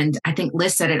 And I think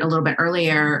Liz said it a little bit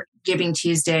earlier. Giving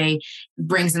Tuesday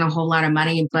brings in a whole lot of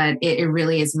money, but it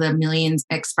really is the millions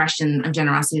expression of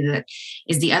generosity that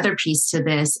is the other piece to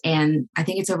this. And I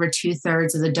think it's over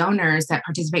 2/3 of the donors that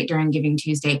participate during Giving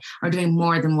Tuesday are doing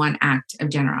more than one act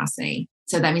of generosity.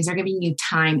 So that means they're giving you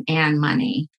time and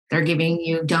money. They're giving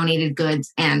you donated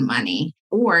goods and money.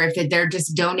 Or if they're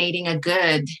just donating a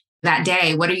good that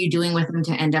day, what are you doing with them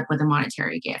to end up with a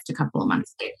monetary gift a couple of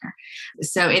months later?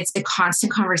 So it's a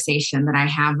constant conversation that I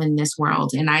have in this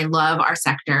world. And I love our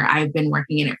sector. I've been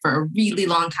working in it for a really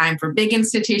long time for big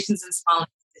institutions and small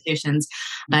institutions,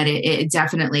 but it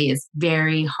definitely is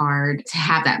very hard to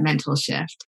have that mental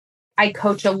shift. I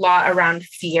coach a lot around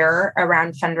fear,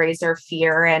 around fundraiser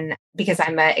fear, and because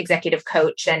I'm an executive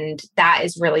coach, and that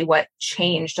is really what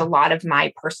changed a lot of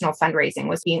my personal fundraising,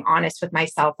 was being honest with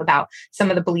myself about some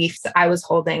of the beliefs I was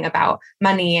holding about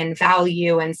money and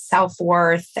value and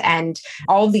self-worth and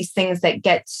all these things that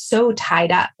get so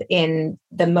tied up in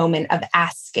the moment of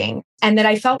asking. And that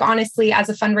I felt, honestly, as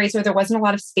a fundraiser, there wasn't a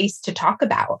lot of space to talk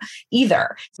about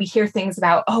either. We hear things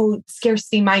about,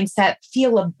 scarcity mindset,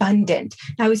 feel abundant.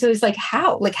 And I was always like,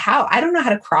 how? I don't know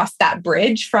how to cross that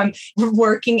bridge from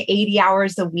working 80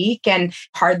 hours a week and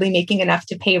hardly making enough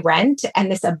to pay rent,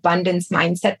 and this abundance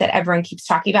mindset that everyone keeps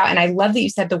talking about. And I love that you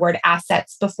said the word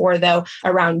assets before, though,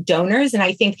 around donors. And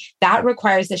I think that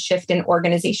requires a shift in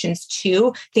organizations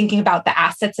too, thinking about the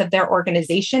assets of their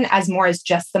organization as more as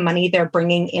just the money they're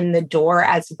bringing in the door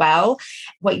as well.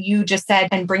 What you just said,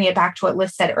 and bring it back to what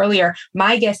Liz said earlier,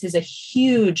 my guess is a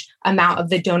huge amount of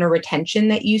the donor retention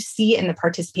that you see in the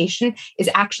participation is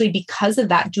actually because of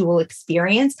that dual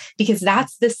experience, because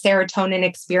that's the serotonin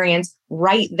experience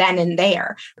right then and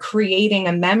there, creating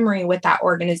a memory with that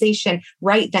organization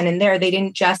right then and there. They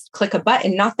didn't just click a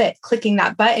button. Not that clicking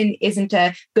that button isn't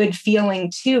a good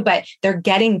feeling too, but they're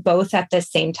getting both at the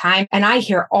same time. And I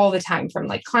hear all the time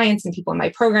from clients and people in my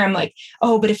program,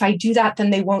 but if I do that, then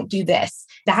they won't do this.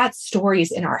 That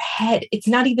story's in our head. It's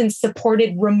not even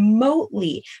supported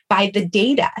remotely by the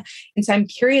data. And so I'm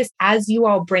curious, as you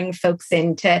all bring folks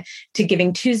into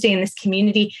Giving Tuesday in this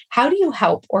community, how do you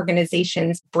help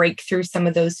organizations break through some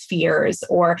of those fears,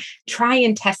 or try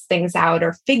and test things out,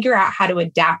 or figure out how to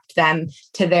adapt them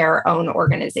to their own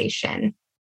organization?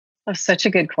 That's such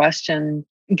a good question.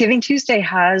 Giving Tuesday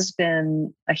has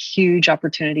been a huge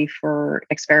opportunity for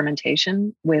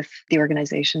experimentation with the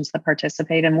organizations that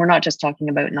participate. And we're not just talking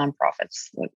about nonprofits,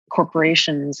 like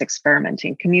corporations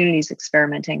experimenting, communities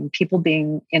experimenting, people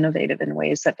being innovative in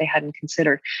ways that they hadn't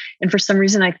considered. And for some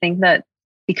reason, I think that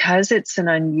because it's an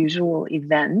unusual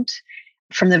event,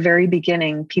 from the very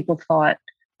beginning, people thought,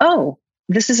 oh,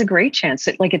 this is a great chance.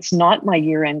 It's not my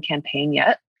year-end campaign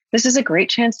yet. This is a great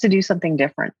chance to do something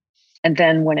different. And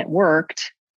then when it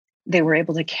worked, they were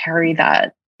able to carry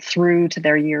that through to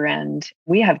their year end.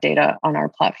 We have data on our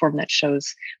platform that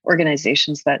shows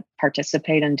organizations that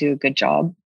participate and do a good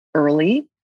job early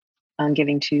on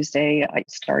Giving Tuesday,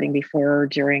 starting before,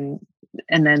 during,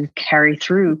 and then carry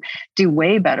through, do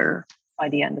way better by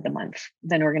the end of the month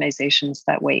than organizations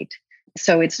that wait.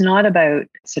 So it's not about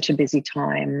such a busy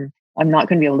time. I'm not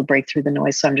going to be able to break through the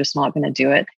noise, so I'm just not going to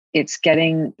do it. It's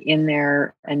getting in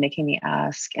there and making the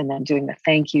ask and then doing the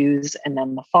thank yous and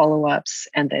then the follow-ups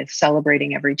and the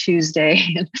celebrating every Tuesday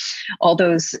and all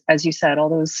those, as you said, all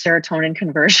those serotonin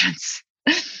conversions.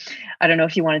 I don't know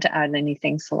if you wanted to add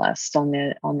anything, Celeste, on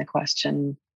the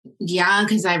question. Yeah,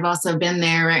 because I've also been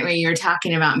there, right, where you're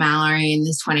talking about, Mallory, in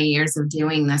this 20 years of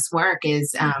doing this work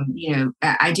is,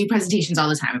 I do presentations all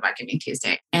the time about Giving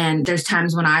Tuesday. And there's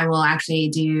times when I will actually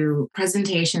do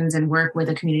presentations and work with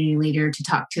a community leader to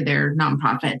talk to their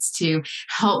nonprofits to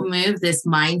help move this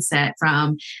mindset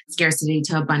from scarcity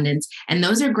to abundance. And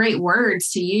those are great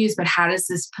words to use, but how does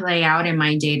this play out in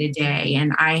my day-to-day?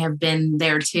 And I have been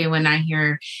there too when I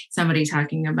hear somebody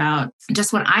talking about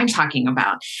just what I'm talking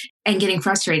about, and getting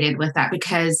frustrated with that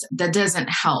because that doesn't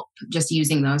help just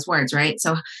using those words, right?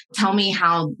 So tell me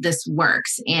how this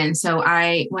works. And so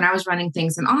when I was running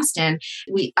things in Austin,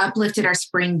 we uplifted our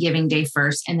spring Giving Day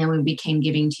first, and then we became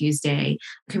Giving Tuesday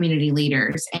community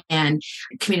leaders and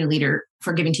community leader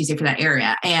for Giving Tuesday for that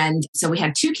area. And so we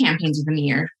had 2 campaigns within the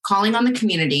year, calling on the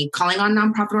community, calling on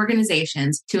nonprofit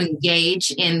organizations to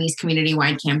engage in these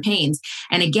community-wide campaigns.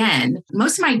 And again,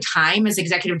 most of my time as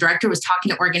executive director was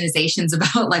talking to organizations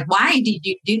about why did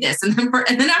you do this? And then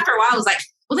after a while, I was like,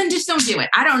 well, then just don't do it.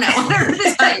 I don't know.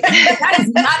 That is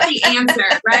not the answer,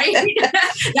 right?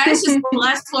 That is just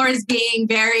Les Flores being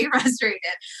very frustrated.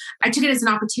 I took it as an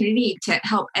opportunity to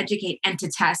help educate and to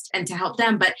test and to help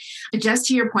them. But just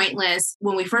to your point, Liz,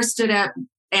 when we first stood up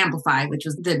Amplify, which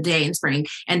was the day in spring,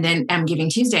 and then Giving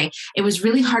Tuesday, it was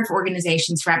really hard for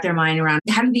organizations to wrap their mind around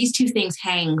how do these 2 things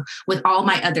hang with all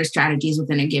my other strategies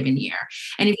within a given year.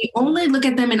 And if you only look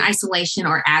at them in isolation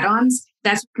or add-ons,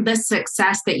 that's the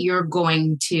success that you're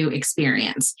going to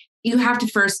experience. You have to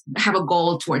first have a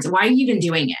goal towards it. Why are you even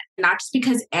doing it? Not just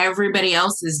because everybody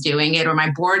else is doing it or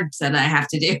my board said I have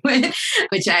to do it,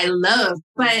 which I love,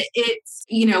 but it's,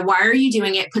 why are you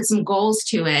doing it? Put some goals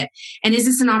to it. And is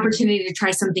this an opportunity to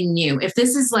try something new? If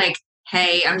this is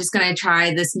hey, I'm just going to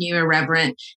try this new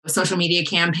irreverent social media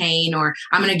campaign, or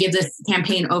I'm going to give this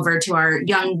campaign over to our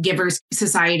Young Givers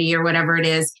Society or whatever it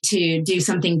is to do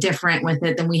something different with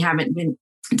it than we haven't been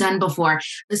done before.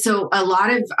 So a lot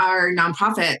of our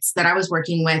nonprofits that I was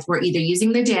working with were either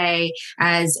using the day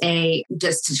as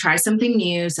just to try something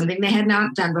new, something they had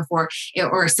not done before,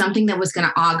 or something that was going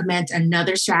to augment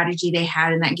another strategy they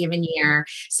had in that given year.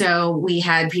 So we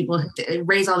had people who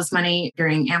raise all this money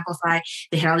during Amplify.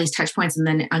 They had all these touch points. And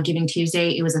then on Giving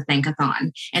Tuesday, it was a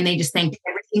thank-a-thon. And they just thanked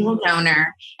every single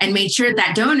donor and made sure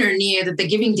that donor knew that the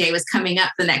Giving Day was coming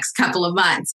up the next couple of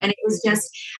months. And it was just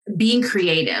being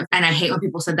creative. And I hate when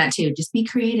people said that too. Just be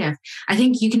creative. I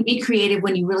think you can be creative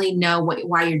when you really know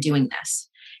why you're doing this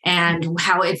and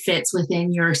how it fits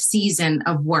within your season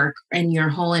of work and your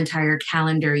whole entire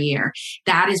calendar year.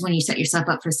 That is when you set yourself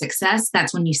up for success.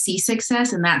 That's when you see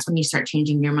success. And that's when you start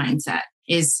changing your mindset,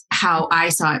 is how I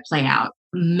saw it play out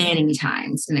many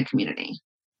times in the community.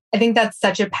 I think that's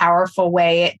such a powerful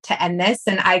way to end this.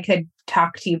 And I could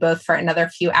talk to you both for another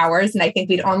few hours. And I think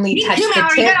we'd only touch the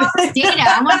tip. You got all this data.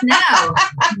 I want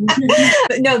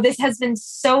to know. No, this has been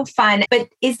so fun. But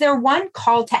is there one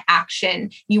call to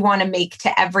action you want to make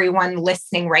to everyone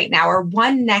listening right now, or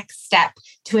one next step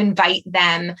to invite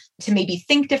them to maybe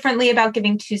think differently about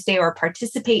Giving Tuesday or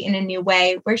participate in a new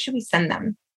way? Where should we send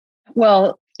them?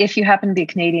 Well, if you happen to be a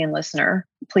Canadian listener,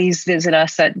 please visit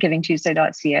us at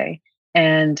givingtuesday.ca.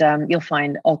 And you'll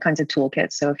find all kinds of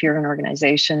toolkits. So if you're an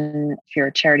organization, if you're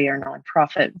a charity or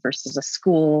nonprofit versus a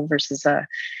school versus a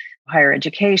higher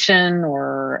education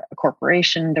or a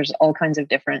corporation, there's all kinds of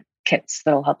different kits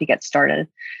that'll help you get started.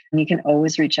 And you can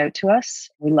always reach out to us.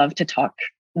 We love to talk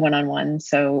one-on-one.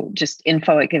 So just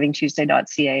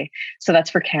info@givingtuesday.ca. So that's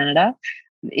for Canada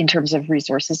in terms of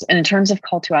resources. And in terms of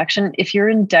call to action, if you're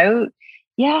in doubt,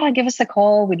 give us a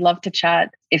call. We'd love to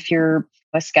chat. If you're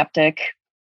a skeptic,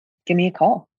 give me a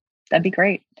call. That'd be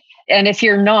great. And if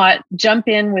you're not, jump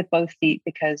in with both feet,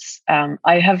 because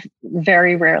I have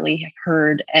very rarely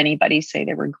heard anybody say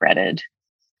they regretted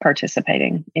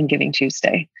participating in Giving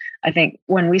Tuesday. I think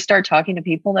when we start talking to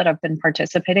people that have been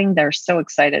participating, they're so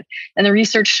excited. And the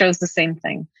research shows the same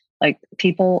thing. Like,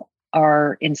 people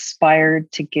are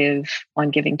inspired to give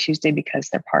on Giving Tuesday because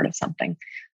they're part of something.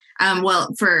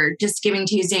 Well, for just Giving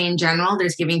Tuesday in general,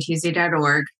 there's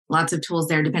givingtuesday.org. Lots of tools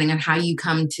there, depending on how you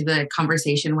come to the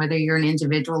conversation, whether you're an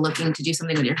individual looking to do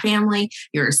something with your family,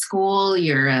 you're a school,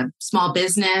 you're a small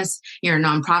business, you're a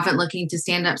nonprofit looking to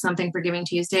stand up something for Giving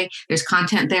Tuesday. There's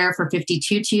content there for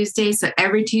 52 Tuesdays. So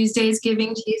every Tuesday is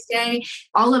Giving Tuesday.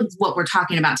 All of what we're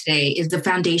talking about today is the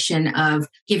foundation of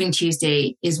Giving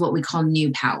Tuesday is what we call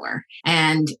new power.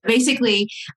 And basically,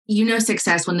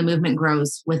 success when the movement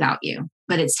grows without you.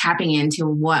 But it's tapping into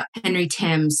what Henry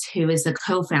Timms, who is the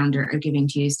co-founder of Giving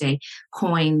Tuesday,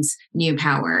 coins new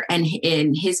power. And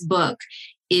in his book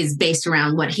is based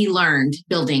around what he learned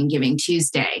building Giving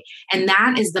Tuesday. And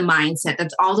that is the mindset.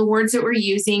 That's all the words that we're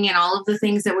using and all of the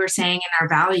things that we're saying in our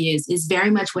values is very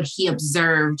much what he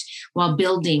observed while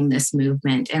building this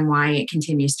movement and why it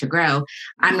continues to grow.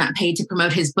 I'm not paid to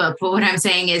promote his book, but what I'm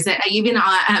saying is that even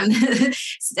on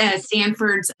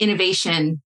Stanford's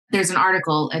innovation, there's an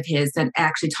article of his that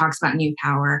actually talks about new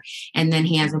power. And then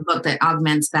he has a book that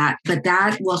augments that. But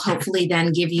that will hopefully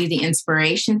then give you the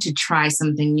inspiration to try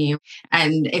something new.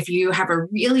 And if you have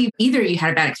either you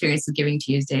had a bad experience with Giving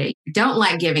Tuesday, don't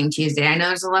like Giving Tuesday. I know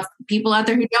there's a lot of people out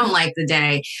there who don't like the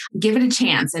day. Give it a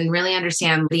chance and really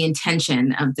understand the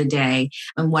intention of the day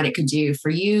and what it could do for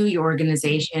you, your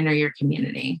organization, or your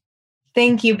community.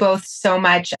 Thank you both so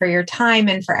much for your time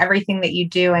and for everything that you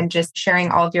do and just sharing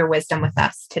all of your wisdom with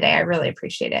us today. I really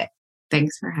appreciate it.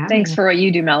 Thanks for having me. Thanks for what you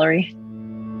do, Mallory.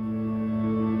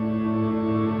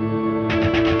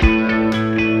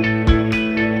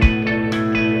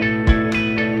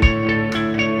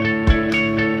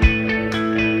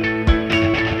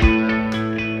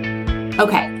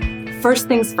 Okay. First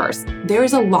things first, there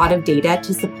is a lot of data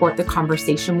to support the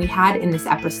conversation we had in this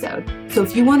episode. So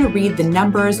if you want to read the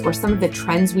numbers or some of the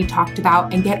trends we talked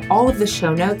about and get all of the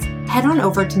show notes, head on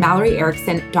over to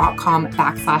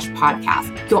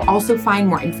MalloryErickson.com/podcast. You'll also find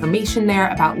more information there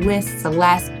about LIST,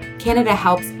 Celeste, Canada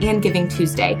Helps, and Giving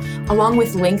Tuesday, along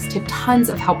with links to tons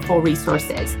of helpful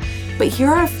resources. But here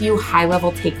are a few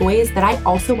high-level takeaways that I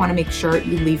also want to make sure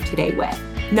you leave today with.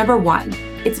 Number one,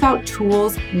 it's about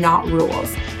tools, not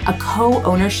rules. A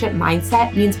co-ownership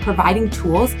mindset means providing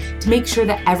tools to make sure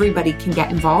that everybody can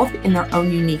get involved in their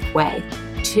own unique way.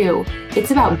 Two,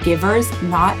 it's about givers,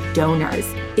 not donors.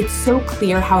 It's so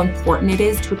clear how important it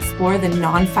is to explore the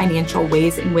non-financial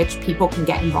ways in which people can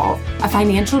get involved. A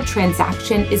financial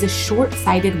transaction is a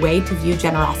short-sighted way to view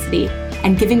generosity,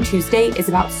 and Giving Tuesday is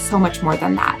about so much more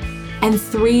than that. And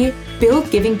three, build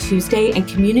Giving Tuesday and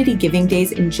community giving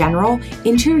days in general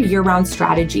into your year-round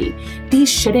strategy. These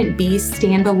shouldn't be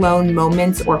standalone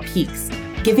moments or peaks.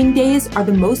 Giving days are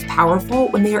the most powerful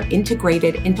when they are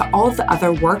integrated into all of the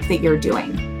other work that you're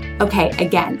doing. Okay,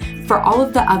 again, for all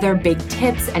of the other big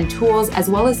tips and tools, as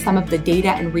well as some of the data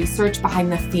and research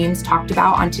behind the themes talked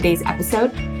about on today's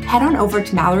episode, head on over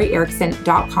to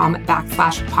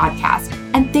MalloryErickson.com/podcast.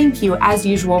 And thank you, as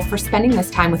usual, for spending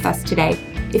this time with us today.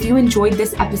 If you enjoyed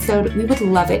this episode, we would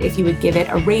love it if you would give it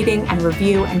a rating and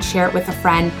review and share it with a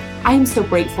friend. I am so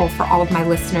grateful for all of my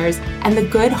listeners and the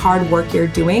good, hard work you're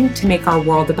doing to make our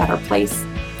world a better place.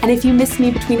 And if you miss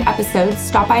me between episodes,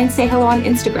 stop by and say hello on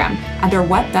Instagram under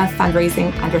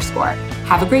 @whatthefundraising_.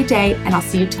 Have a great day, and I'll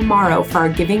see you tomorrow for our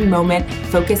giving moment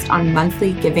focused on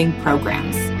monthly giving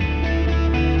programs.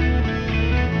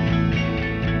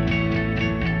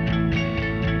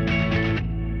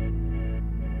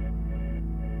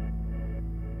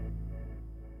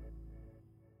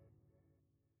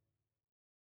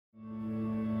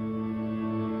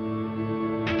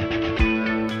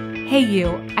 Hey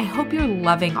you, I hope you're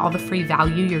loving all the free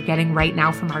value you're getting right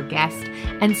now from our guest.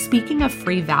 And speaking of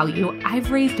free value,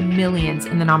 I've raised millions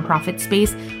in the nonprofit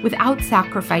space without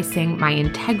sacrificing my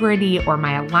integrity or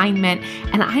my alignment,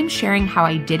 and I'm sharing how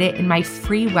I did it in my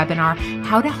free webinar,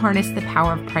 How to Harness the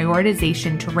Power of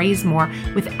Prioritization to Raise More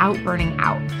Without Burning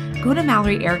Out. Go to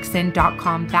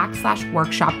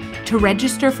MalloryErickson.com/workshop to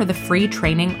register for the free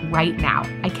training right now.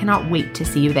 I cannot wait to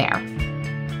see you there.